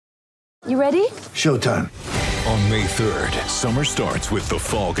You ready? Showtime. On May 3rd, summer starts with The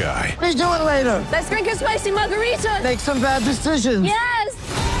Fall Guy. Let's do it later. Let's drink a spicy margarita. Make some bad decisions. Yes!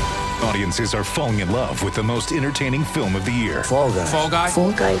 Audiences are falling in love with the most entertaining film of the year. Fall Guy. Fall Guy?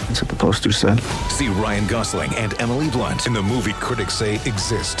 Fall Guy. That's what the poster said. See Ryan Gosling and Emily Blunt in the movie critics say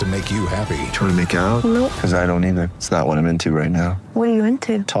exists to make you happy. Trying to make it out? Nope. Because I don't either. It's not what I'm into right now. What are you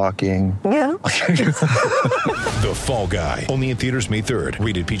into? Talking. Yeah. The Fall Guy. Only in theaters May 3rd.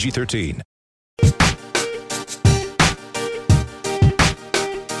 Rated PG-13.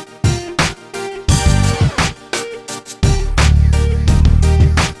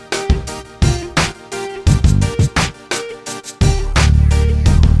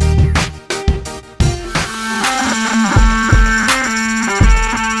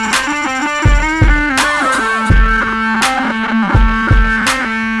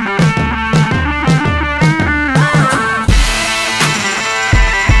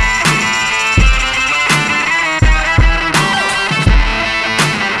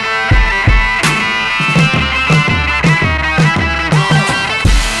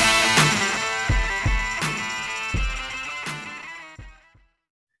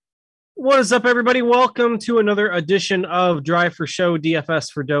 What is up, everybody? Welcome to another edition of Drive for Show,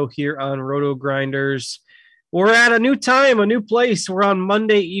 DFS for Dough here on Roto Grinders. We're at a new time, a new place. We're on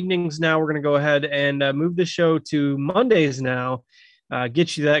Monday evenings now. We're going to go ahead and move the show to Mondays now,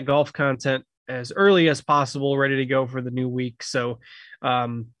 get you that golf content as early as possible, ready to go for the new week. So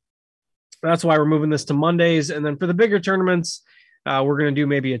that's why we're moving this to Mondays. And then for the bigger tournaments, we're going to do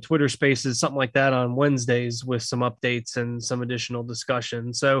maybe a Twitter Spaces, something like that on Wednesdays with some updates and some additional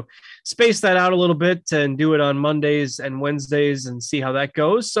discussion. So space that out a little bit and do it on Mondays and Wednesdays and see how that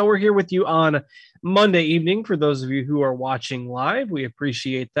goes. So we're here with you on Monday evening. For those of you who are watching live, we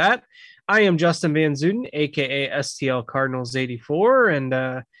appreciate that. I am Justin Van Zuden, aka STL Cardinals 84,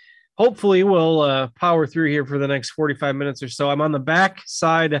 and hopefully we'll power through here for the next 45 minutes or so. I'm on the back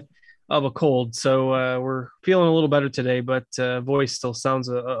side of a cold, so we're feeling a little better today, but voice still sounds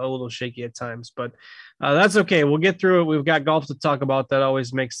a little shaky at times, but that's okay. We'll get through it. We've got golf to talk about. That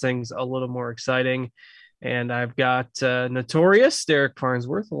always makes things a little more exciting. And I've got Notorious Derek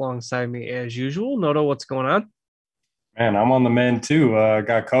Farnsworth alongside me as usual. Noto, what's going on? Man, I'm on the mend too.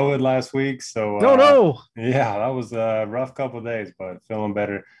 Got COVID last week, so no. Yeah, that was a rough couple of days, but feeling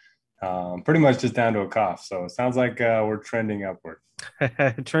better. Pretty much just down to a cough. So it sounds like we're trending upward.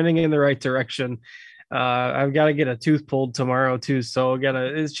 Trending in the right direction. I've got to get a tooth pulled tomorrow too, so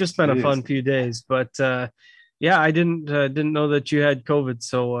it's just been a fun few days. But yeah, I didn't know that you had COVID,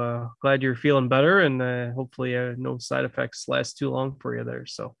 so glad you're feeling better, and hopefully no side effects last too long for you there.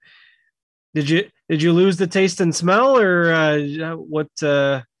 So did you lose the taste and smell, or what?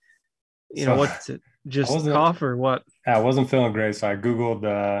 Just cough or what? I wasn't feeling great, so I Googled,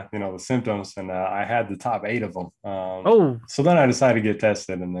 the symptoms, and I had the top 8 of them. So then I decided to get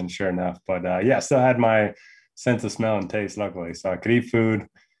tested, and then sure enough, but still had my sense of smell and taste, luckily, so I could eat food.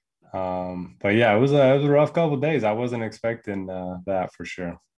 But yeah, it was a rough couple of days. I wasn't expecting that for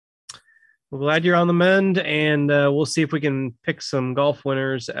sure. Well, glad you're on the mend, and we'll see if we can pick some golf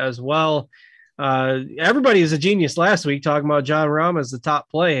winners as well. Everybody is a genius last week talking about Jon Rahm as the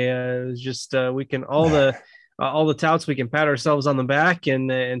top play. It was just we can all the touts, we can pat ourselves on the back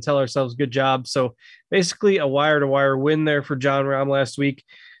and tell ourselves good job. So basically a wire-to-wire win there for Jon Rahm last week.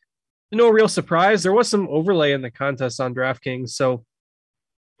 No real surprise. There was some overlay in the contest on DraftKings, so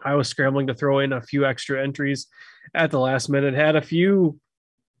I was scrambling to throw in a few extra entries at the last minute. Had a few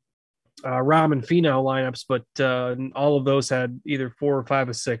Rahm and Finau lineups, but all of those had either 4 or 5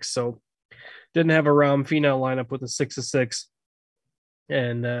 or 6. So didn't have a Rahm Finau lineup with a 6 of 6.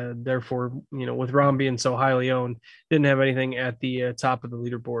 And therefore, with Rahm being so highly owned, didn't have anything at the top of the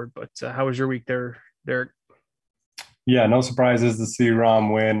leaderboard. But how was your week there, Derek? Yeah, no surprises to see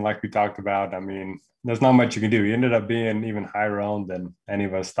Rahm win, like we talked about. I mean, there's not much you can do. He ended up being even higher owned than any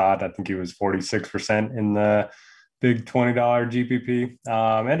of us thought. I think he was 46% in the big $20 GPP.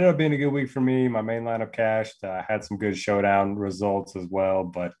 Ended up being a good week for me. My main lineup cashed. Had some good showdown results as well.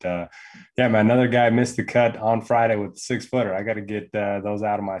 But yeah, man, another guy missed the cut on Friday with the 6-footer. I got to get those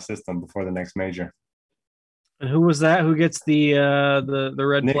out of my system before the next major. And who was that? Who gets the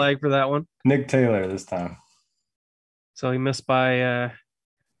red flag for that one? Nick Taylor this time. So he missed by. All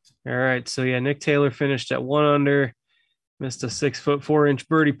right. So yeah, Nick Taylor finished at 1 under. Missed a 6'4"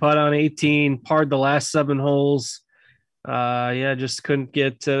 birdie putt on 18. Parred the last 7 holes. Just couldn't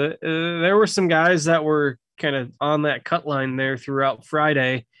get to. There were some guys that were kind of on that cut line there throughout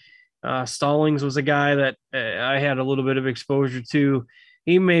Friday. Stallings was a guy that I had a little bit of exposure to.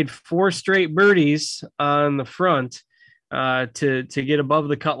 He made 4 straight birdies on the front. to get above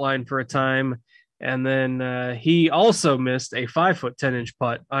the cut line for a time. And then he also missed a 5 foot 10-inch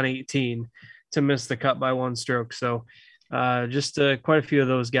putt on 18 to miss the cut by 1 stroke. So just quite a few of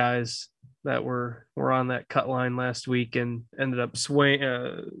those guys that were on that cut line last week and ended up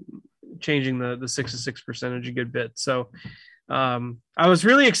changing the 6-6 percentage a good bit. So I was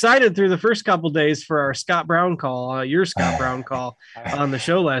really excited through the first couple days for our Scott Brown call, your Scott Brown call on the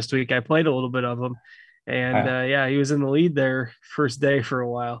show last week. I played a little bit of him, and he was in the lead there first day for a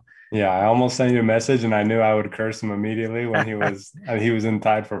while. Yeah, I almost sent you a message, and I knew I would curse him immediately when he was in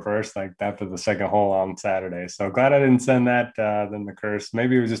tied for first, like after the second hole on Saturday. So glad I didn't send that. Then the curse.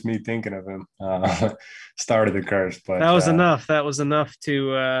 Maybe it was just me thinking of him started the curse, but that was enough. That was enough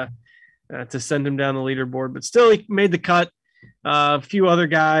to send him down the leaderboard. But still, he made the cut. A few other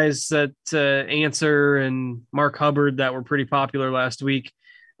guys that Answer and Mark Hubbard that were pretty popular last week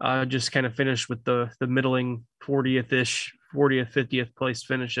just kind of finished with the middling 40th, 50th place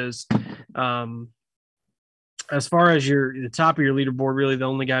finishes. As far as the top of your leaderboard, really the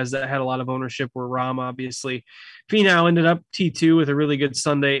only guys that had a lot of ownership were Rahm, obviously. Finau ended up T2 with a really good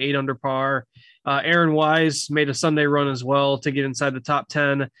Sunday, 8 under par. Aaron Wise made a Sunday run as well to get inside the top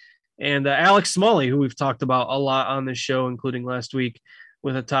 10. And Alex Smalley, who we've talked about a lot on this show, including last week,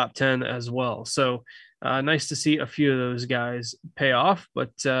 with a top 10 as well. So nice to see a few of those guys pay off. But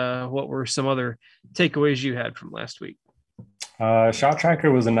what were some other takeaways you had from last week? Shot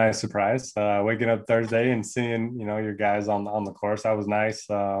Tracker was a nice surprise. Waking up Thursday and seeing, your guys on the course, that was nice.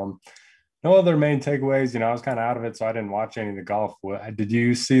 No other main takeaways. I was kind of out of it, so I didn't watch any of the golf. Did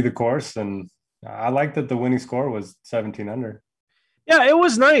you see the course? And I liked that the winning score was 17 under. Yeah, it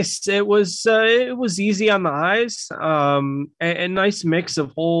was nice. It was easy on the eyes. A nice mix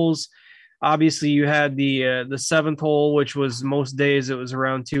of holes. Obviously, you had the seventh hole, which was most days it was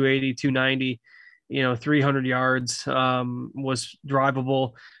around 280, 290. 300 yards was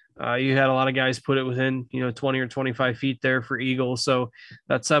drivable. You had a lot of guys put it within 20 or 25 feet there for eagle. So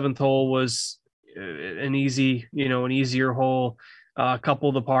that seventh hole was an easier hole. A couple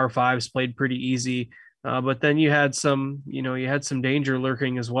of the par fives played pretty easy. But then you had some danger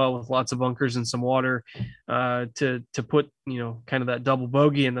lurking as well with lots of bunkers and some water to put, kind of that double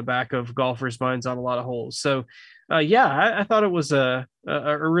bogey in the back of golfers' minds on a lot of holes. So, I thought it was a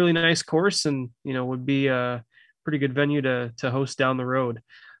really nice course and, would be a pretty good venue to host down the road.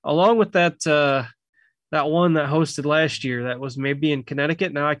 Along with that one that hosted last year, that was maybe in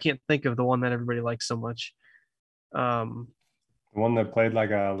Connecticut. Now I can't think of the one that everybody likes so much. The one that played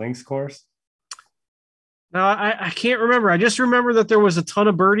like a links course? No, I can't remember. I just remember that there was a ton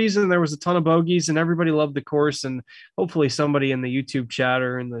of birdies and there was a ton of bogeys and everybody loved the course. And hopefully somebody in the YouTube chat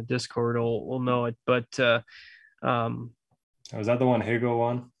or in the Discord will know it. But was that the one Higo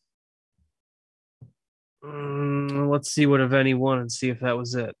won? Let's see what event he won and see if that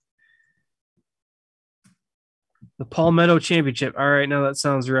was it. The Palmetto Championship. All right, now that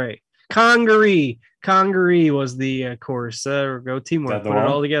sounds right. Congaree was the course. There we go. Teamwork. Put it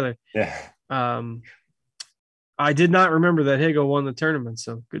all together. Yeah. I did not remember that Higo won the tournament,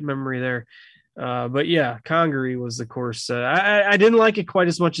 so good memory there. But yeah, Congaree was the course. I didn't like it quite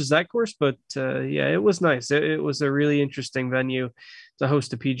as much as that course, but it was nice. It was a really interesting venue to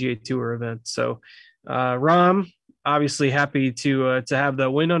host a PGA Tour event. So Rahm, obviously happy to have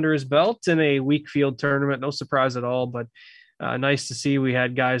the win under his belt in a weak field tournament. No surprise at all, but nice to see we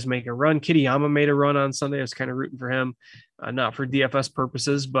had guys make a run. Kitayama made a run on Sunday. I was kind of rooting for him, not for DFS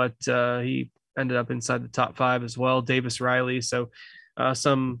purposes, but he ended up inside the top 5 as well. Davis Riley. So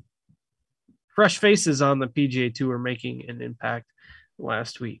some fresh faces on the PGA Tour making an impact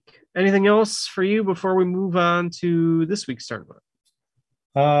last week. Anything else for you before we move on to this week's tournament?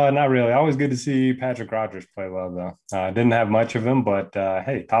 Not really. Always good to see Patrick Rogers play well, though. Didn't have much of him, but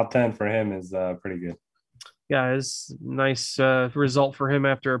hey, top 10 for him is pretty good. Yeah, it's nice result for him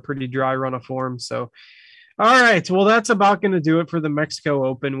after a pretty dry run of form. So, all right. Well, that's about going to do it for the Mexico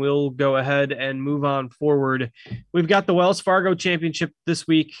Open. We'll go ahead and move on forward. We've got the Wells Fargo Championship this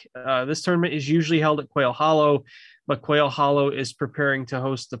week. This tournament is usually held at Quail Hollow, but Quail Hollow is preparing to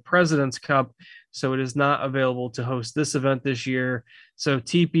host the President's Cup, so it is not available to host this event this year. So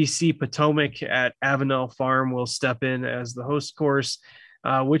TPC Potomac at Avenel Farm will step in as the host course,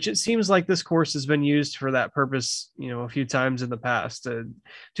 which it seems like this course has been used for that purpose, a few times in the past.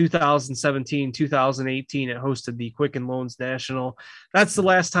 2017, 2018, it hosted the Quicken Loans National. That's the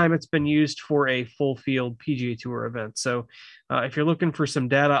last time it's been used for a full field PGA Tour event. So if you're looking for some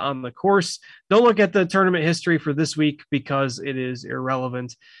data on the course, don't look at the tournament history for this week because it is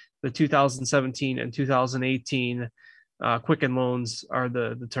irrelevant. The 2017 and 2018 Quicken Loans are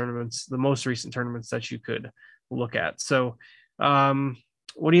the tournaments, the most recent tournaments that you could look at. So,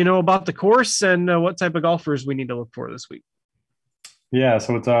 what do you know about the course, and what type of golfers we need to look for this week? Yeah,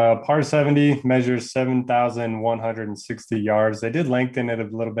 so it's a par 70, measures 7,160 yards. They did lengthen it a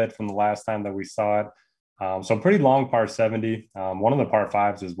little bit from the last time that we saw it. So pretty long par 70. One of the par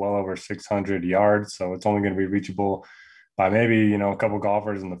fives is well over 600 yards. So it's only going to be reachable by maybe, a couple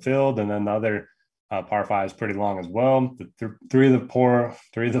golfers in the field. And then the other par five is pretty long as well. Three of the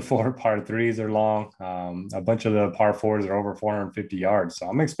four par threes are long. A bunch of the par fours are over 450 yards. So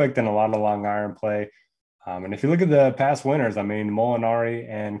I'm expecting a lot of long iron play. And if you look at the past winners, I mean, Molinari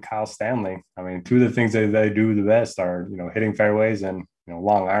and Kyle Stanley, I mean, two of the things that they do the best are, hitting fairways and,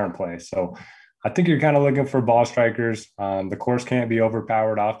 long iron play. So I think you're kind of looking for ball strikers. The course can't be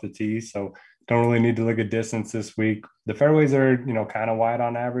overpowered off the tee. So don't really need to look at distance this week. The fairways are, kind of wide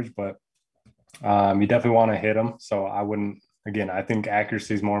on average, but you definitely want to hit them. So I think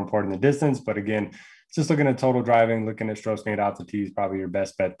accuracy is more important than distance. But again, just looking at total driving, looking at strokes made off the tee is probably your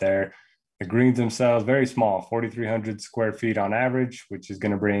best bet there. The greens themselves, very small, 4,300 square feet on average, which is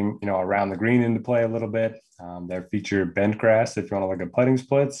going to bring, around the green into play a little bit. They feature bent grass if you want to look at putting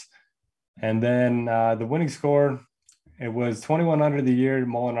splits. And then the winning score, it was 2,100 the year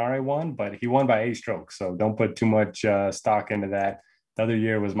Molinari won, but he won by 8 strokes. So don't put too much stock into that. The other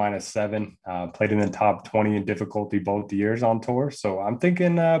year was -7, played in the top 20 in difficulty both years on tour. So I'm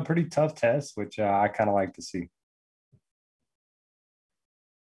thinking pretty tough test, which I kind of like to see.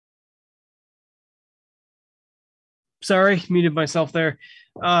 Sorry, muted myself there.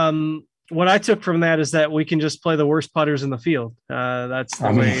 What I took from that is that we can just play the worst putters in the field. That's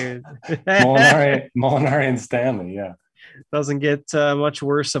the way. Molinari and Stanley, yeah. Doesn't get much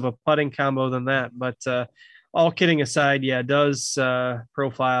worse of a putting combo than that. But all kidding aside, yeah, does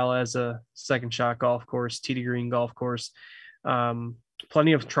profile as a second shot golf course, tee to green golf course.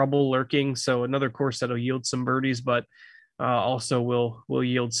 Plenty of trouble lurking. So another course that'll yield some birdies, but also will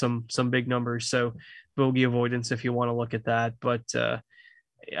yield some big numbers. So bogey avoidance if you want to look at that. But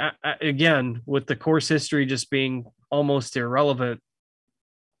again, with the course history just being almost irrelevant,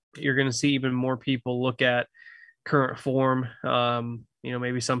 you're going to see even more people look at current form.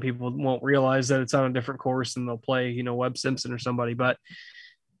 Maybe some people won't realize that it's on a different course and they'll play, Webb Simpson or somebody. But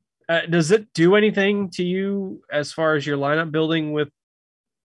does it do anything to you as far as your lineup building with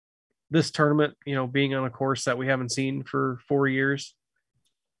this tournament, being on a course that we haven't seen for 4 years?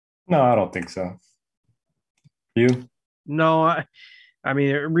 No, I don't think so. You? No, I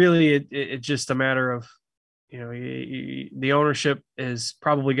mean, it's just a matter of, the ownership is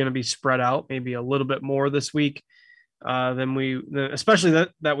probably going to be spread out maybe a little bit more this week especially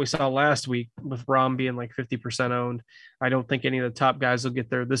that we saw last week with Rahm being like 50% owned. I don't think any of the top guys will get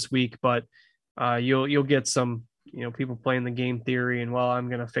there this week, but you'll get some, people playing the game theory and, well, I'm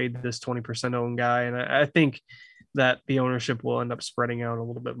going to fade this 20% owned guy. And I think that the ownership will end up spreading out a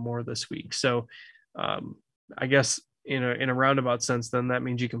little bit more this week. So I guess in a roundabout sense, then that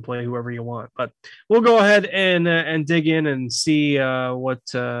means you can play whoever you want. But we'll go ahead and dig in and see what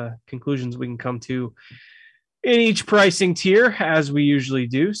conclusions we can come to in each pricing tier, as we usually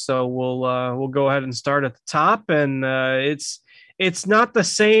do. So we'll go ahead and start at the top, and it's not the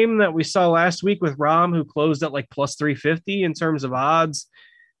same that we saw last week with Rahm, who closed at like plus 350 in terms of odds,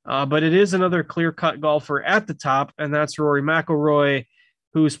 but it is another clear-cut golfer at the top, and that's Rory McIlroy,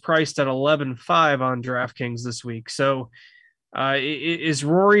 who's priced at 11.5 on DraftKings this week. So is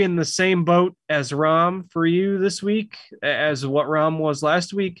Rory in the same boat as Rahm for you this week as what Rahm was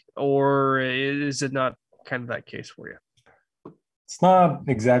last week, or is it not kind of that case for you? It's not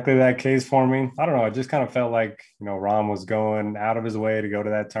exactly that case for me. I don't know. It just kind of felt like, Rahm was going out of his way to go to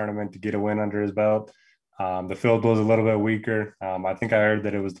that tournament to get a win under his belt. The field was a little bit weaker. I think I heard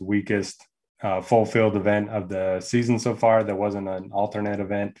that it was the weakest full field event of the season so far. There wasn't an alternate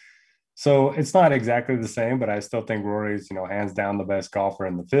event. So it's not exactly the same, but I still think Rory's, hands down the best golfer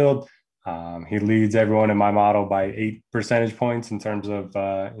in the field. He leads everyone in my model by 8 percentage points in terms of,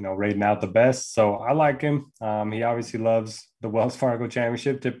 rating out the best. So I like him. He obviously loves the Wells Fargo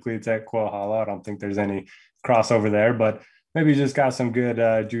Championship. Typically it's at Quail Hollow. I don't think there's any crossover there, but maybe just got some good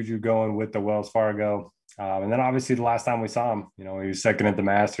juju going with the Wells Fargo. And then obviously the last time we saw him, he was second at the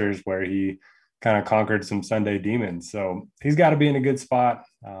Masters, where he kind of conquered some Sunday demons. So he's got to be in a good spot.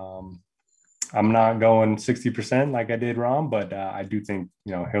 I'm not going 60% like I did Rahm, but I do think,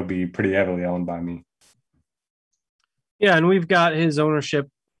 he'll be pretty heavily owned by me. Yeah, and we've got his ownership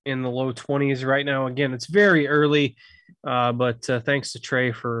in the low 20s right now. Again, it's very early, but thanks to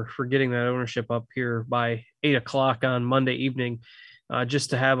Trey for getting that ownership up here by 8 o'clock on Monday evening,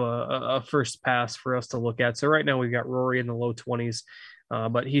 just to have a first pass for us to look at. So right now we've got Rory in the low 20s,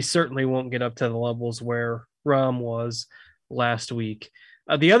 but he certainly won't get up to the levels where Rahm was last week.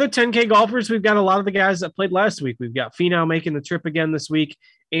 The other 10K golfers, we've got a lot of the guys that played last week. We've got Finau making the trip again this week.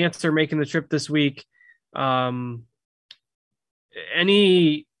 Answer making the trip this week.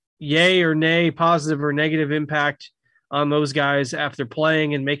 Any yay or nay, positive or negative impact on those guys after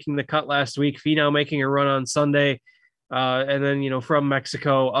playing and making the cut last week? Finau making a run on Sunday, and then, from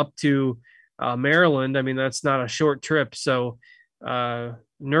Mexico up to Maryland. I mean, that's not a short trip. So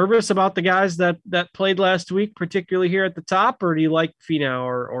nervous about the guys that played last week, particularly here at the top, or do you like Finau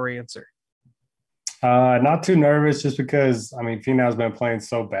or Answer? Not too nervous, just because, I mean, Finau's been playing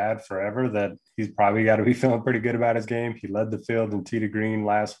so bad forever that he's probably got to be feeling pretty good about his game. He led the field in tee to green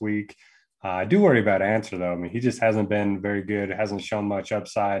last week. I do worry about Answer, though. I mean, he just hasn't been very good, hasn't shown much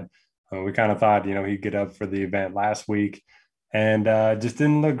upside. We kind of thought, he'd get up for the event last week and just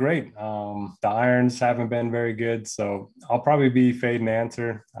didn't look great. The irons haven't been very good, so I'll probably be fading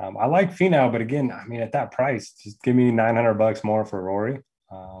Answer. I like Finau, but again, I mean, at that price, just give me $900 more for Rory.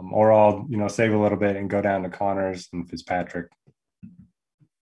 Or I'll, save a little bit and go down to Connors and Fitzpatrick.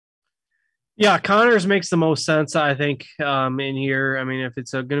 Yeah, Connors makes the most sense, I think, in here. I mean, if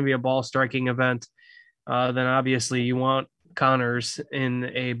it's going to be a ball striking event, then obviously you want Connors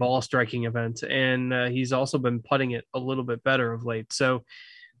in a ball striking event. And he's also been putting it a little bit better of late. So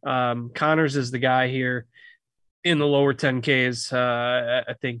Connors is the guy here in the lower 10Ks,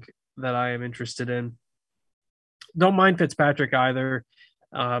 I think, that I am interested in. Don't mind Fitzpatrick either.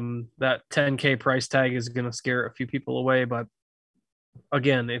 That 10K price tag is going to scare a few people away, but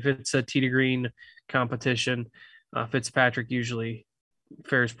again, if it's a tee to green competition, Fitzpatrick usually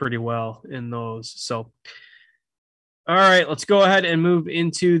fares pretty well in those. So, all right, let's go ahead and move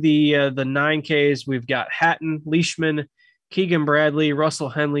into the 9Ks. We've got Hatton, Leishman, Keegan Bradley, Russell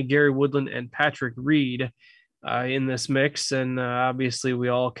Henley, Gary Woodland, and Patrick Reed in this mix. And obviously we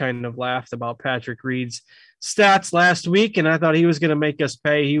all kind of laughed about Patrick Reed's stats last week, and I thought he was going to make us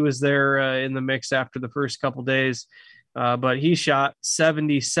pay. He was there in the mix after the first couple days, but he shot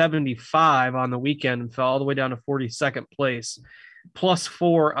 70-75 on the weekend and fell all the way down to 42nd place,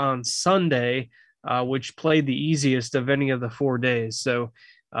 +4 on Sunday, which played the easiest of any of the 4 days. So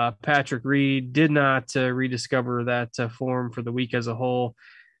Patrick Reed did not rediscover that form for the week as a whole.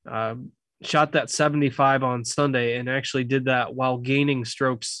 Shot that 75 on Sunday and actually did that while gaining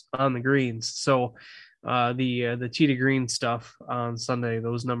strokes on the greens. So the tee to green stuff on Sunday,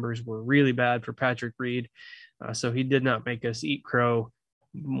 those numbers were really bad for Patrick Reed. So he did not make us eat crow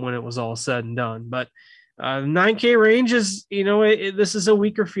when it was all said and done. But 9K range is, this is a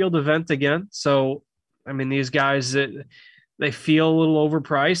weaker field event again. So, I mean, these guys, they feel a little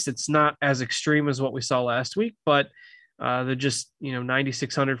overpriced. It's not as extreme as what we saw last week, but they're just,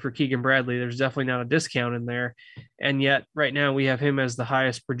 $9,600 for Keegan Bradley. There's definitely not a discount in there. And yet right now we have him as the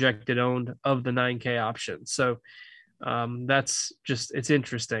highest projected owned of the 9K options. So that's just, it's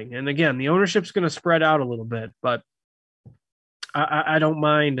interesting. And again, the ownership's going to spread out a little bit, but I don't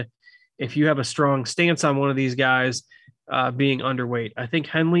mind if you have a strong stance on one of these guys being underweight. I think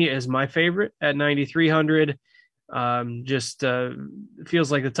Henley is my favorite at 9,300. Just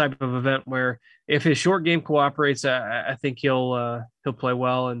feels like the type of event where if his short game cooperates, I think he'll play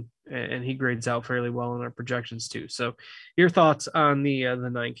well and he grades out fairly well in our projections too. So your thoughts on the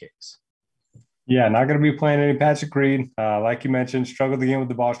 9Ks? Yeah, not going to be playing any Patrick Reed. Like you mentioned, struggled again with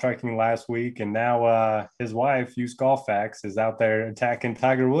the ball striking last week. And now his wife, Use Golf Facts, is out there attacking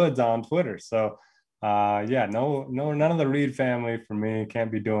Tiger Woods on Twitter. So none of the Reed family for me.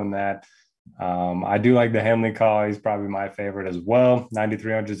 Can't be doing that. I do like the Henley call. He's probably my favorite as well.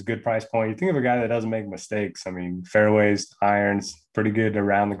 9,300 is a good price point. You think of a guy that doesn't make mistakes. I mean, fairways, irons, pretty good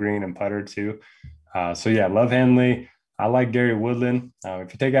around the green and putter too. Love Henley. I like Gary Woodland.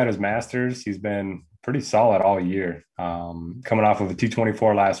 If you take out his Masters, he's been pretty solid all year. Coming off of a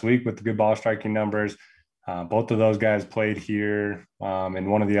 224 last week with the good ball striking numbers. Both of those guys played here in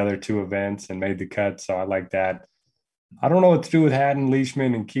one of the other 2 events and made the cut. So I like that. I don't know what to do with Hatton,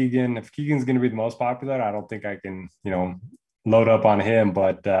 Leishman, and Keegan. If Keegan's going to be the most popular, I don't think I can, load up on him.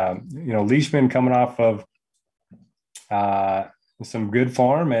 But, Leishman coming off of some good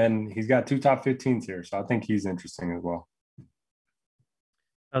form, and he's got 2 top 15s here. So I think he's interesting as well.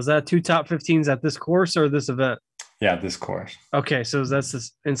 Is that 2 top 15s at this course or this event? Yeah, this course. Okay, so that's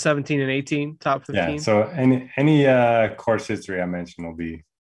this in 17 and 18, top 15? Yeah, so any course history I mentioned will be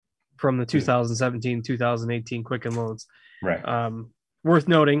from the 2017, 2018 Quicken Loans. Right. Worth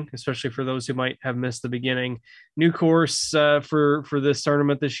noting, especially for those who might have missed the beginning. New course for this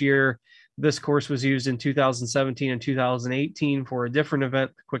tournament this year. This course was used in 2017 and 2018 for a different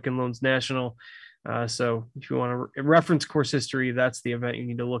event, the Quicken Loans National. So if you want to reference course history, that's the event you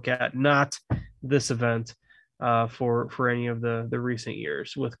need to look at, not this event. for any of the recent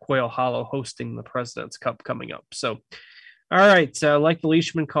years, with Quail Hollow hosting the President's Cup coming up. So, all right, like the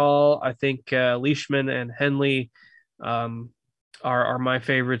Leishman call, I think Leishman and Henley are my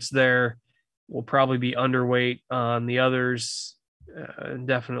favorites there. Will probably be underweight on the others.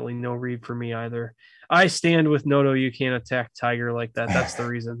 Definitely no read for me either. I stand with Noto. You can't attack Tiger like that. That's the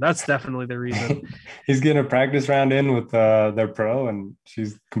reason. That's definitely the reason. He's getting a practice round in with their pro, and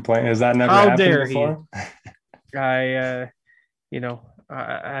she's complaining. Has that never How happened dare before? I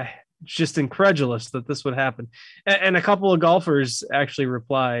just incredulous that this would happen. And a couple of golfers actually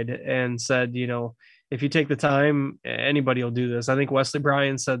replied and said, if you take the time, anybody will do this. I think Wesley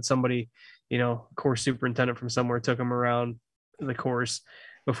Bryan said somebody, course superintendent from somewhere took him around the course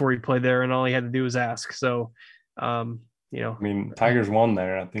before he played there, and all he had to do was ask. So, I mean, Tiger's won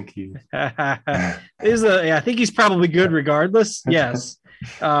there. I think he I think he's probably good regardless. Yes.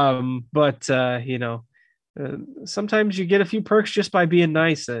 But sometimes you get a few perks just by being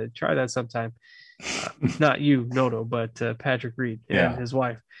nice. Try that sometime. Not you, Noto, but Patrick Reed and his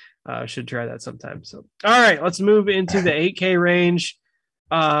wife should try that sometime. So, all right, let's move into the 8K range.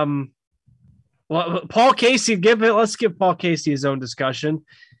 Well, Paul Casey, let's give Paul Casey his own discussion.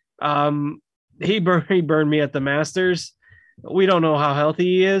 He burned me at the Masters. We don't know how healthy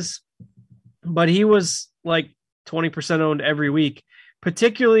he is, but he was like 20% owned every week,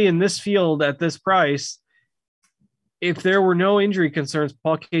 particularly in this field at this price. If there were no injury concerns,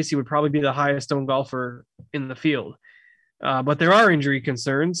 Paul Casey would probably be the highest owned golfer in the field. But there are injury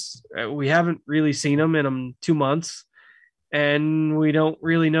concerns. We haven't really seen him in 2 months, and we don't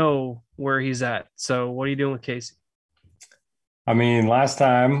really know where he's at. So what are you doing with Casey? I mean, last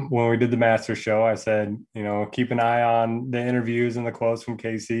time when we did the Master Show, I said, keep an eye on the interviews and the quotes from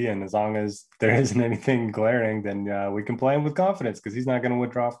Casey. And as long as there isn't anything glaring, then we can play him with confidence, because he's not going to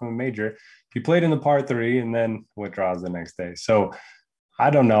withdraw from a major. He played in the par 3 and then withdraws the next day. So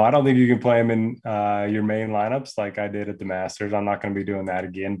I don't know. I don't think you can play him in your main lineups like I did at the Masters. I'm not going to be doing that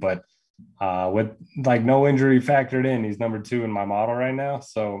again. But with like no injury factored in, he's number 2 in my model right now.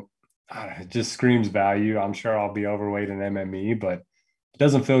 So it just screams value. I'm sure I'll be overweight in MME, but it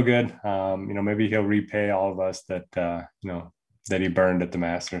doesn't feel good. Maybe he'll repay all of us that he burned at the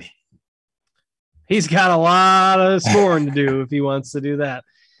Masters. He's got a lot of scoring to do if he wants to do that.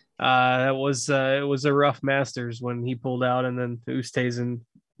 It was a rough Masters when he pulled out, and then Oosthuizen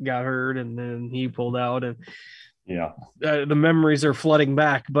got hurt, and then he pulled out, and the memories are flooding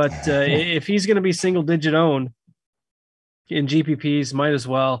back. But if he's going to be single digit owned in GPPs, might as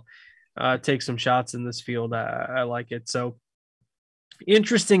well take some shots in this field. I like it. So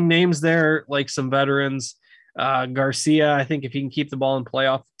interesting names there, like some veterans. Garcia, I think if he can keep the ball in play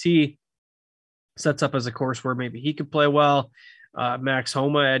off the tee, sets up as a course where maybe he could play well. Max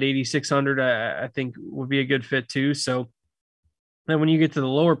Homa at 8,600, I think would be a good fit too. So then when you get to the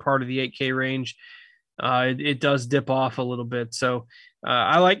lower part of the 8K range, it does dip off a little bit. So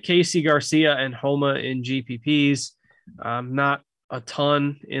I like Casey, Garcia, and Homa in GPPs. Not a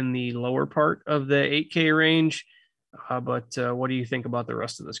ton in the lower part of the 8K range. But what do you think about the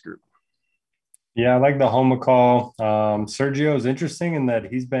rest of this group? Yeah, I like the Homa call. Sergio is interesting in that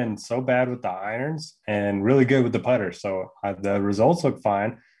he's been so bad with the irons and really good with the putter. So the results look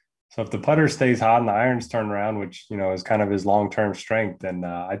fine. So if the putter stays hot and the irons turn around, which, is kind of his long-term strength, then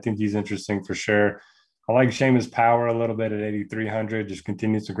I think he's interesting for sure. I like Seamus Power a little bit at 8,300, just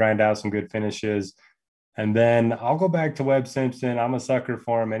continues to grind out some good finishes. And then I'll go back to Webb Simpson. I'm a sucker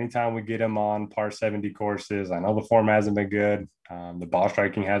for him anytime we get him on par 70 courses. I know the form hasn't been good. The ball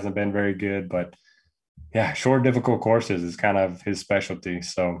striking hasn't been very good, but short, difficult courses is kind of his specialty.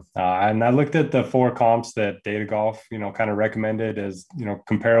 So, and I looked at the 4 comps that Data Golf, kind of recommended as,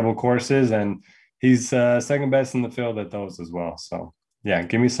 comparable courses, and he's second best in the field at those as well. So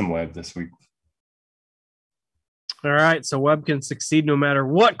give me some Webb this week. All right, so Webb can succeed no matter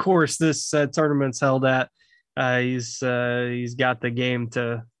what course this tournament's held at. He's got the game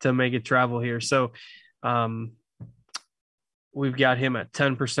to make it travel here. So we've got him at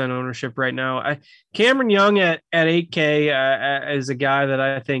 10% ownership right now. Cameron Young at 8K is a guy that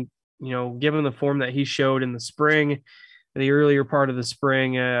I think, given the form that he showed in the spring, the earlier part of the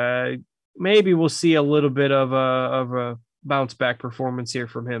spring, maybe we'll see a little bit of a bounce back performance here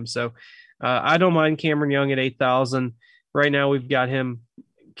from him. So I don't mind Cameron Young at 8,000. Right now, we've got him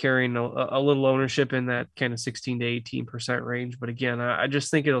carrying a little ownership in that kind of 16 to 18% range. But again, I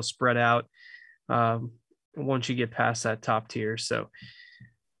just think it'll spread out once you get past that top tier. So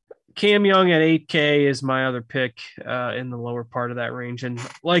Cam Young at 8K is my other pick in the lower part of that range. And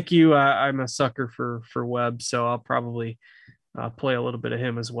like you, I'm a sucker for Webb, so I'll probably play a little bit of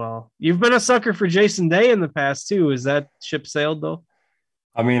him as well. You've been a sucker for Jason Day in the past too. Is that ship sailed though?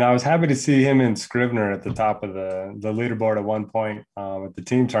 I mean, I was happy to see him and Scrivener at the top of the leaderboard at one point at the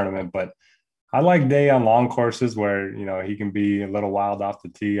team tournament, but I like Day on long courses where, he can be a little wild off the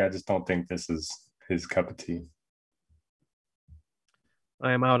tee. I just don't think this is his cup of tea.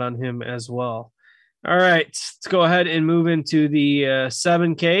 I am out on him as well. All right, let's go ahead and move into the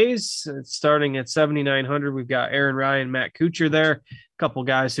 7Ks. It's starting at 7,900. We've got Aaron Ryan, Matt Kuchar there. A couple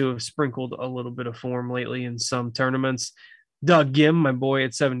guys who have sprinkled a little bit of form lately in some tournaments. Doug Gim, my boy,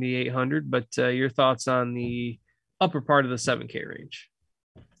 at 7,800. But your thoughts on the upper part of the 7K range?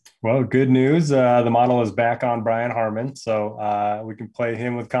 Well, good news. The model is back on Brian Harman, so we can play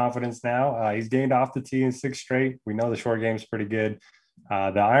him with confidence now. He's gained off the tee in 6 straight. We know the short game's pretty good.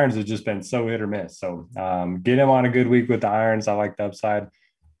 The irons have just been so hit or miss. So get him on a good week with the irons. I like the upside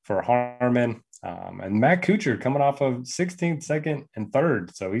for Harman. And Matt Kuchar coming off of 16th, 2nd, and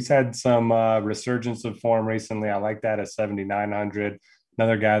 3rd. So he's had some resurgence of form recently. I like that at 7,900.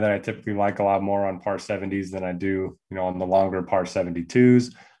 Another guy that I typically like a lot more on par 70s than I do, on the longer par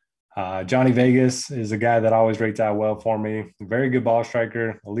 72s. Johnny Vegas is a guy that always rates out well for me. Very good ball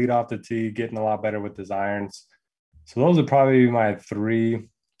striker, a lead off the tee, getting a lot better with his irons. So those are probably my 3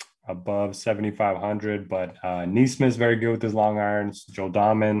 above 7,500. But Neesmith's very good with his long irons. Joe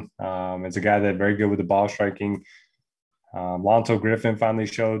Dahman is a guy that's very good with the ball striking. Lonto Griffin finally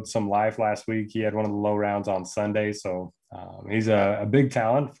showed some life last week. He had one of the low rounds on Sunday. So he's a big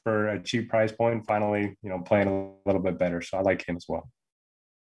talent for a cheap price point, finally, playing a little bit better. So I like him as well.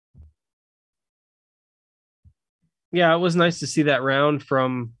 Yeah, it was nice to see that round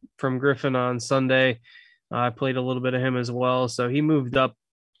from Griffin on Sunday. I played a little bit of him as well. So he moved up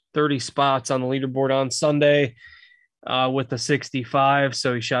 30 spots on the leaderboard on Sunday with the 65.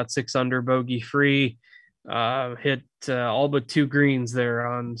 So he shot 6 under, bogey free, hit all but 2 greens there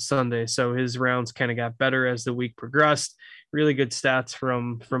on Sunday. So his rounds kind of got better as the week progressed. Really good stats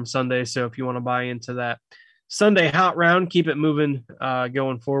from Sunday. So if you want to buy into that Sunday hot round, keep it moving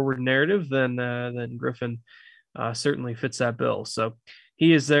going forward narrative, then Griffin certainly fits that bill. So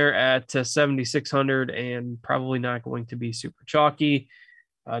he is there at 7,600 and probably not going to be super chalky.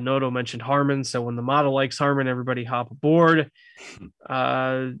 Noto mentioned Harman. So when the model likes Harman, everybody hop aboard.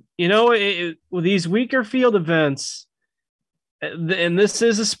 With these weaker field events, and this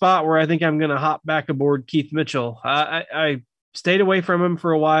is a spot where I think I'm going to hop back aboard Keith Mitchell. I stayed away from him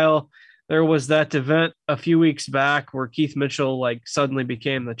for a while. There was that event a few weeks back where Keith Mitchell suddenly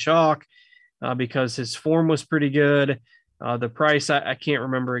became the chalk because his form was pretty good. The price, I can't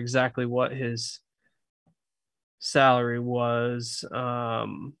remember exactly what his salary was,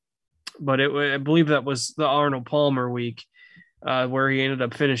 but I believe that was the Arnold Palmer week where he ended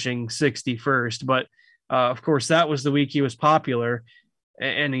up finishing 61st. But of course, that was the week he was popular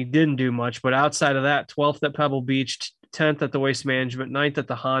and he didn't do much. But outside of that, 12th at Pebble Beach, 10th at the Waste Management, 9th at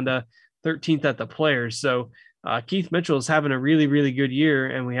the Honda, 13th at the Players. So Keith Mitchell is having a really, really good year,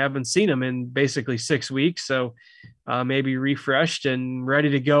 and we haven't seen him in basically 6 weeks. So maybe refreshed and ready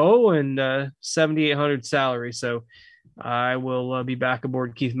to go, and 7,800 salary. So I will be back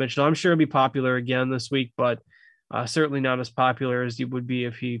aboard Keith Mitchell. I'm sure he'll be popular again this week, but certainly not as popular as he would be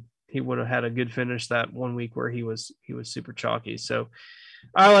if he would have had a good finish that 1 week where he was super chalky. So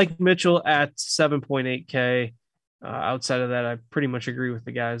I like Mitchell at 7.8K. Outside of that, I pretty much agree with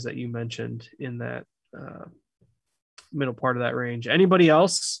the guys that you mentioned in that middle part of that range. Anybody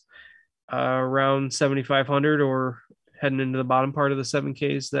else around 7,500 or heading into the bottom part of the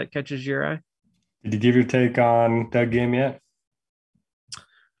 7Ks that catches your eye? Did you give your take on Doug Gim yet?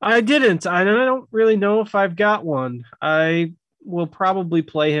 I didn't. I don't really know if I've got one. I will probably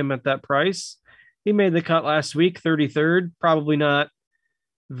play him at that price. He made the cut last week, 33rd. Probably not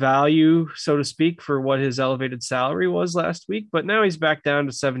value, so to speak, for what his elevated salary was last week, but now he's back down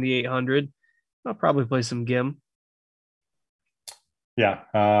to 7,800. I'll probably play some Gim. Yeah,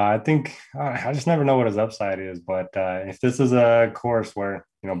 I think I just never know what his upside is, but if this is a course where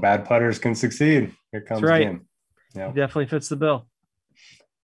bad putters can succeed, here comes Gim. Yeah, he definitely fits the bill.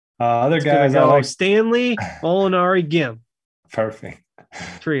 Other guys, I like Stanley, Molinari, Gim. Perfect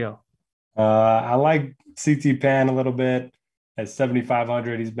trio. I like CT Pan a little bit at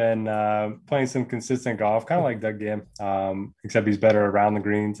 7,500. He's been playing some consistent golf, kind of like Doug Gim, except he's better around the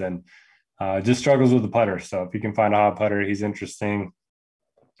greens and just struggles with the putter. So if you can find a hot putter, he's interesting.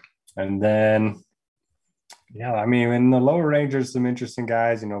 And then, in the lower range, there's some interesting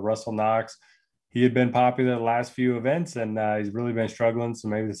guys. Russell Knox, he had been popular the last few events, and he's really been struggling. So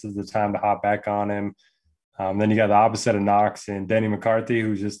maybe this is the time to hop back on him. Then you got the opposite of Knox and Denny McCarthy,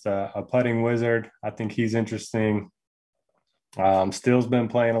 who's just a putting wizard. I think he's interesting. Steele's been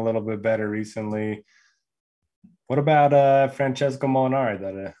playing a little bit better recently. What about Francesco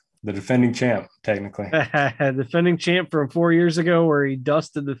Molinari, the defending champ, technically? Defending champ from 4 years ago where he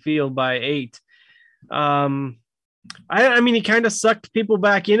dusted the field by 8. I mean, he kind of sucked people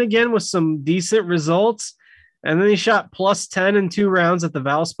back in again with some decent results. And then he shot plus 10 in 2 rounds at the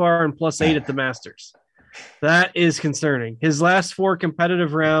Valspar and plus 8 at the Masters. That is concerning. His last 4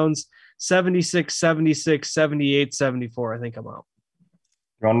 competitive rounds, 76, 76, 78, 74. I think I'm out.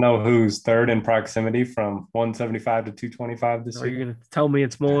 You want to know who's third in proximity from 175 to 225 this year? Are you going to tell me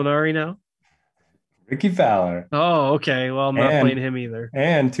it's Molinari now? Ricky Fowler. Oh, okay. Well, I'm not playing him either.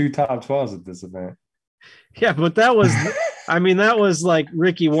 And 2 top 12s at this event. Yeah, but that was, I mean, that was like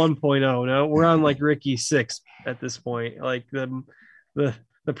Ricky 1.0. No, we're on like Ricky 6 at this point. Like the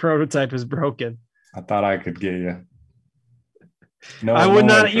prototype is broken. I thought I could get you. No, I would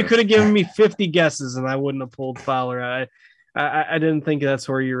not. You could have given me 50 guesses and I wouldn't have pulled Fowler. I didn't think that's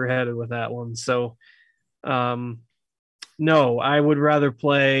where you were headed with that one. So, no, I would rather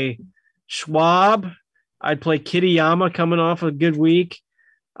play Schwab. I'd play Kitayama coming off a good week.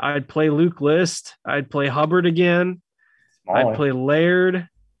 I'd play Luke List. I'd play Hubbard again. I'd play Laird.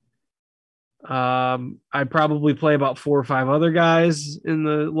 I'd probably play about 4 or 5 other guys in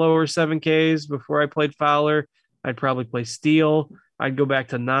the lower 7Ks before I played Fowler. I'd probably play Steele. I'd go back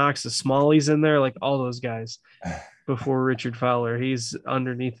to Knox, the Smallies in there, like all those guys before Richard Fowler. He's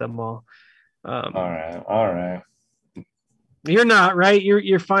underneath them all. All right. You're not, right?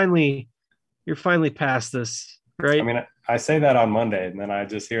 You're finally past this, right? I mean, I say that on Monday, and then I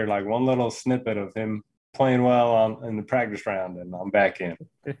just hear like one little snippet of him playing well in the practice round, and I'm back in.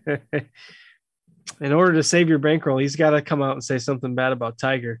 In order to save your bankroll, he's got to come out and say something bad about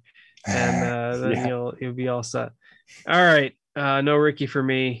Tiger, and then you'll be all set. All right, no Ricky for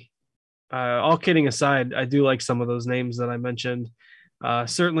me. All kidding aside, I do like some of those names that I mentioned.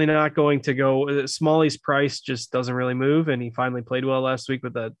 Certainly not going to go. Smalley's price just doesn't really move, and he finally played well last week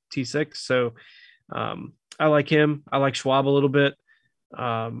with that T6. So I like him. I like Schwab a little bit.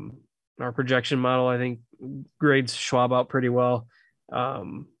 Our projection model, I think, grades Schwab out pretty well.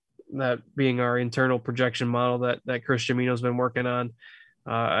 That being our internal projection model that Chris Jamino's been working on.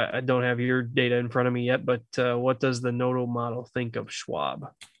 I don't have your data in front of me yet, but what does the nodal model think of Schwab?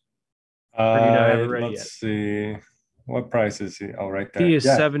 Let's see. What price is he? Oh, right there. He is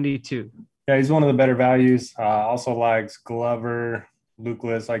 72. Yeah, he's one of the better values. Also likes Glover, Luke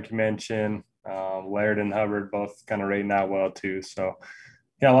List, like you mentioned. Laird and Hubbard both kind of rating out well too. So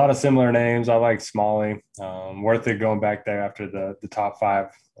yeah, a lot of similar names. I like Smalley. Worth it going back there after the top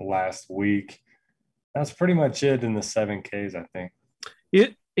 5 last week. That's pretty much it in the 7Ks, I think.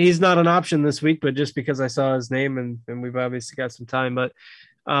 He's not an option this week, but just because I saw his name and we've obviously got some time. But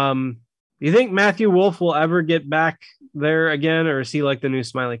you think Matthew Wolff will ever get back there again, or is he like the new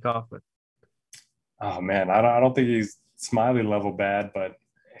Smiley Kaufman? Oh man, I don't think he's Smiley level bad, but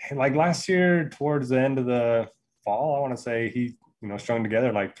like last year towards the end of the fall, I want to say he strung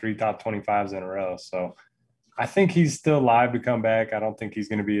together like 3 top 25s in a row. So I think he's still live to come back. I don't think he's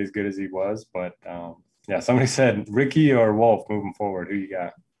going to be as good as he was, but yeah, somebody said Ricky or Wolff moving forward. Who you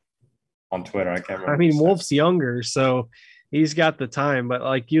got on Twitter? I can't remember. I mean, Wolff's younger, so he's got the time, but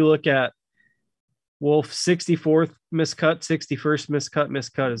like you look at Wolff, 64th miscut, 61st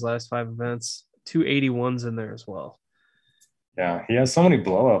miscut his last 5 events, 281s in there as well. Yeah, he has so many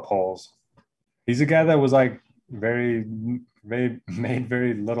blow up holes. He's a guy that was like made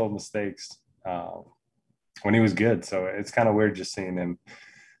very little mistakes when he was good. So it's kind of weird just seeing him,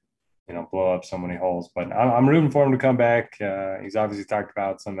 blow up so many holes. But I'm rooting for him to come back. He's obviously talked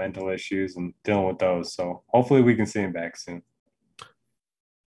about some mental issues and dealing with those. So hopefully we can see him back soon.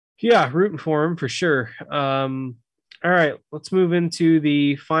 Yeah, rooting for him for sure. All right, let's move into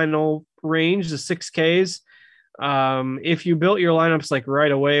the final range, the 6Ks. If you built your lineups like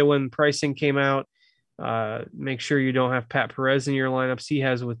right away when pricing came out, make sure you don't have Pat Perez in your lineups. He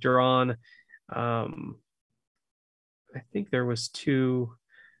has withdrawn. I think there was two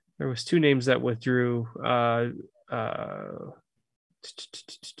names that withdrew.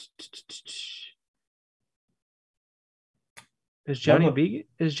 Is Johnny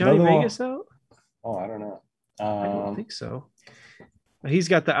Vegas out? Oh, I don't know. I don't think so. He's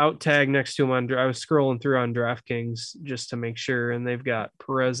got the out tag next to him I was scrolling through on DraftKings just to make sure, and they've got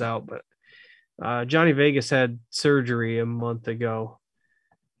Perez out, but Johnny Vegas had surgery a month ago,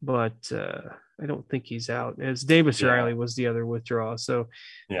 but I don't think he's out. As Davis Riley was the other withdrawal. So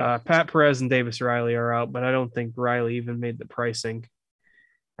Pat Perez and Davis Riley are out, but I don't think Riley even made the pricing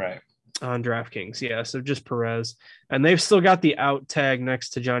right on DraftKings. Yeah, so just Perez. And they've still got the out tag next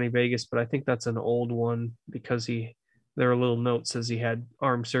to Johnny Vegas, but I think that's an old one because he there are little note says he had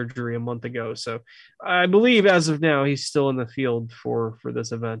arm surgery a month ago. So I believe as of now, he's still in the field for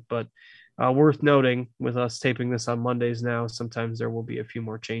this event, but worth noting with us taping this on Mondays now, sometimes there will be a few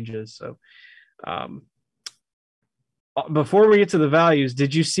more changes. So before we get to the values,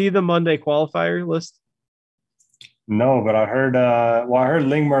 did you see the Monday qualifier list? No, but I heard I heard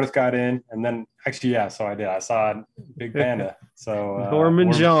Lingmerth got in, and then actually, yeah, so I did. I saw Big Panda. So Norman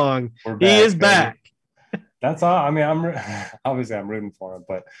Zhang, back, he is back. That's all. I mean, obviously I'm rooting for him,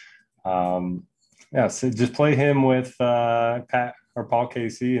 but yeah, so just play him with Pat or Paul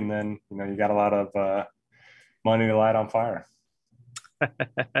Casey, and then you got a lot of money to light on fire.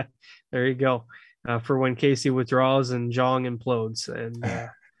 There you go. For when Casey withdraws and Zhang implodes. And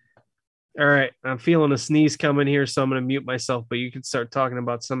all right, I'm feeling a sneeze coming here, so I'm going to mute myself, but you can start talking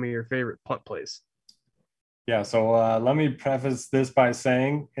about some of your favorite punt plays. Yeah, so let me preface this by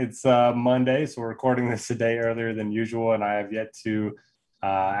saying it's Monday, so we're recording this a day earlier than usual, and I have yet to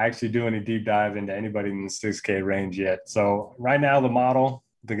actually do any deep dive into anybody in the 6K range yet. So right now, the model,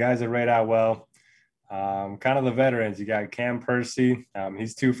 the guys that rate out well, kind of the veterans. You got Cam Percy.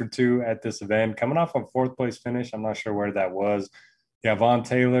 He's 2 for 2 at this event, coming off a 4th place finish. I'm not sure where that was. You have Vaughn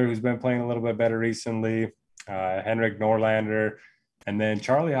Taylor, who's been playing a little bit better recently, Henrik Norlander, and then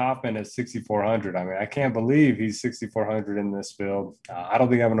Charlie Hoffman at 6,400. I mean, I can't believe he's 6,400 in this field. I don't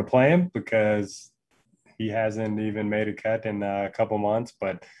think I'm going to play him because he hasn't even made a cut in a couple months.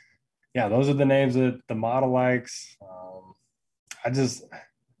 But, yeah, those are the names that the model likes. I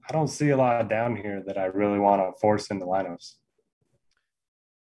don't see a lot down here that I really want to force into lineups.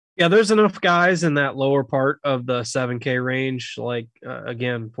 Yeah, there's enough guys in that lower part of the 7K range. Like,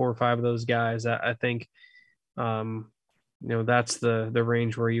 again, 4 or 5 of those guys, I think, that's the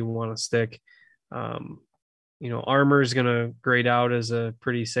range where you want to stick. Armour is going to grade out as a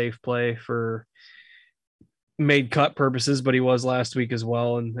pretty safe play for made cut purposes, but he was last week as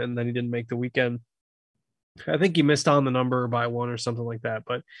well. And then he didn't make the weekend. I think he missed on the number by 1 or something like that.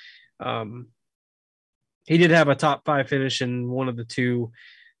 But he did have a top 5 finish in one of the 2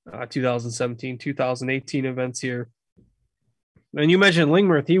 2017, 2018 events here. And you mentioned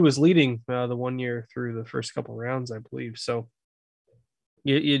Lingmerth, he was leading the 1 year through the first couple rounds, I believe. So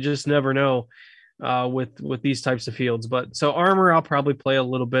you just never know with these types of fields. But so Armour, I'll probably play a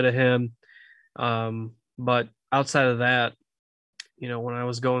little bit of him. But outside of that, when I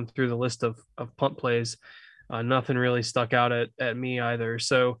was going through the list of punt plays, nothing really stuck out at me either.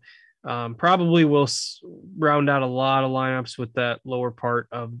 So probably will round out a lot of lineups with that lower part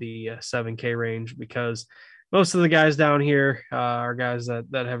of the 7K range, because most of the guys down here are guys that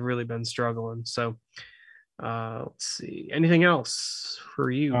have really been struggling. So let's see. Anything else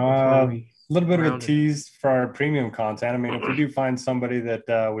for you? A little bit of a tease for our premium content. I mean, if we do find somebody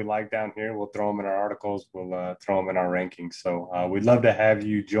that we like down here, we'll throw them in our articles. We'll throw them in our rankings. So we'd love to have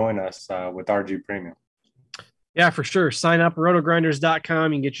you join us with RG Premium. Yeah, for sure. Sign up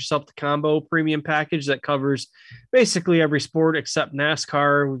rotogrinders.com. You can get yourself the combo premium package that covers basically every sport except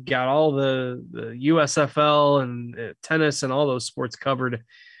NASCAR. We've got all the USFL and tennis and all those sports covered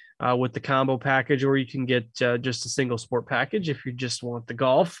with the combo package, or you can get just a single sport package if you just want the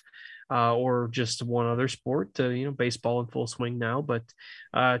golf or just one other sport, baseball in full swing now. But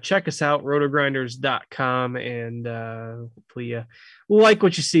check us out, rotogrinders.com, and hopefully like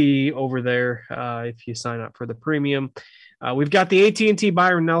what you see over there if you sign up for the premium. We've got the AT&T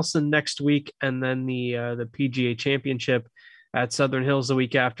Byron Nelson next week, and then the PGA Championship at Southern Hills the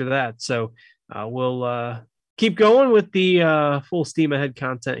week after that. So we'll keep going with the full steam ahead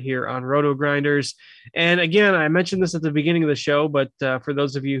content here on Roto Grinders. And again, I mentioned this at the beginning of the show, but for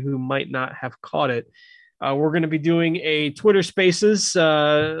those of you who might not have caught it, we're going to be doing a Twitter Spaces we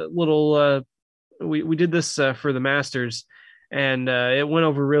did this for the Masters, and it went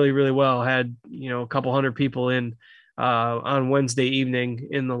over really, really well. Had, a couple hundred people in on Wednesday evening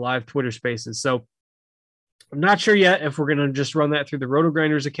in the live Twitter Spaces. So I'm not sure yet if we're going to just run that through the Roto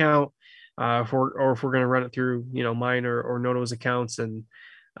Grinders account, if we're going to run it through, mine or Noto's accounts and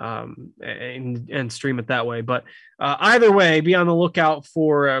stream it that way. But either way, be on the lookout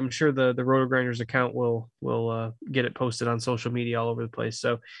for, I'm sure the Roto Grinders account will get it posted on social media all over the place.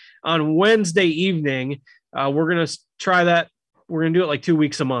 So on Wednesday evening, we're going to try that. We're going to do it like 2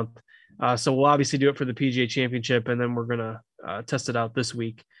 weeks a month. So we'll obviously do it for the PGA Championship, and then we're going to test it out this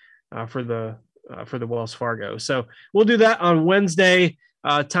week for the Wells Fargo. So we'll do that on Wednesday.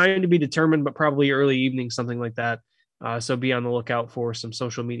 Time to be determined, but probably early evening, something like that. So be on the lookout for some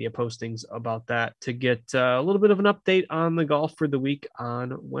social media postings about that to get a little bit of an update on the golf for the week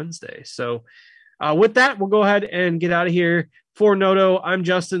on Wednesday. So With that, we'll go ahead and get out of here. For Noto, I'm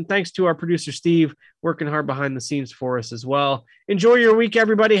Justin. Thanks to our producer, Steve, working hard behind the scenes for us as well. Enjoy your week,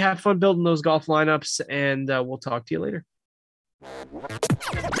 everybody. Have fun building those golf lineups, and we'll talk to you later.